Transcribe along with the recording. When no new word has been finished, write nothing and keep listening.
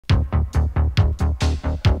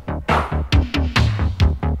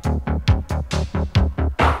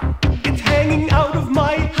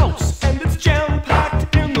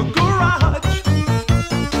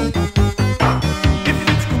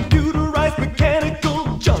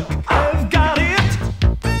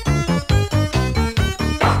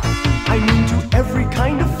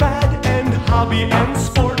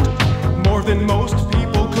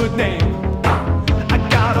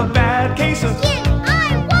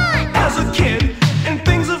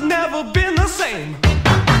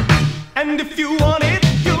And if you want it,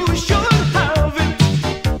 you should have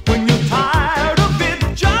it. When you're tired of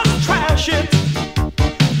it, just trash it.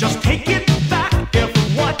 Just take it back if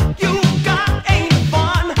what you got ain't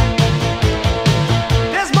fun.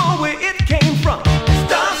 There's more where it came from.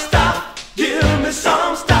 Stop, stop, give me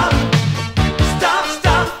some. Stop, stop,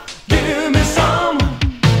 stop, give me some.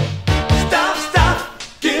 Stop, stop,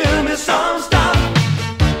 give me some. Stop,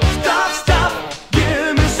 stop, stop,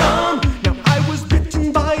 give me some. Now I was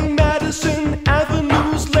bitten by Madison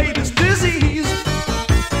Avenue's latest disease.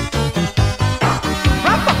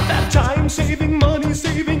 Wrap up that time saving, money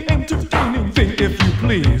saving, entertaining thing, if you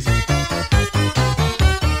please.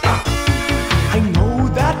 I know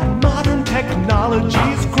that modern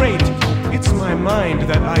technology's great. It's my mind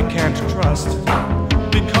that I can't trust.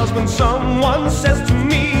 Because when someone says to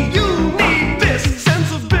me, you need this,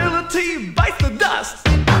 sensibility bites the dust.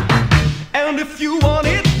 And if you want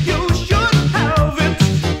it, you should have it.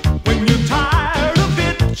 When you're tired of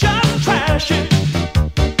it, just trash it.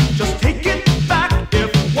 Just take it back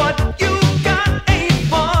if what you got ain't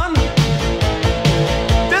fun.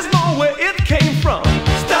 There's more where it came from.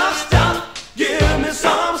 Stop, stop, give me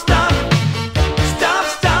some. Stop, stop,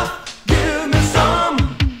 stop, give me some.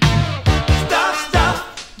 Stop, stop,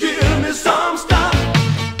 give me some. Stop,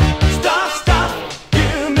 stop, stop,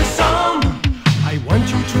 give me some. I want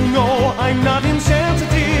you to know I'm not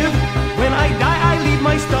insensitive. When I die, I leave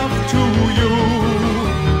my stuff to you.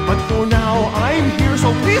 But for now, I'm here,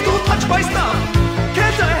 so please don't touch my stuff.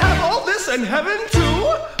 Can't I have all this and heaven too?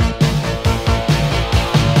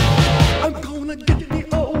 I'm gonna get me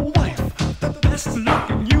a wife, the best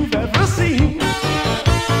looking you've ever seen.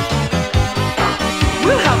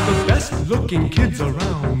 We'll have the best looking kids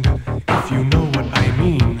around, if you know what I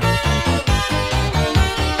mean.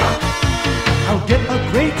 I'll get a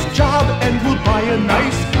great job and we'll buy a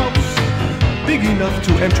nice house, big enough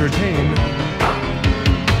to entertain.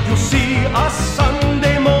 You'll see us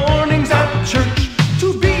Sunday mornings at church,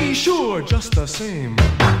 to be sure, just the same.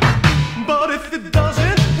 But if it doesn't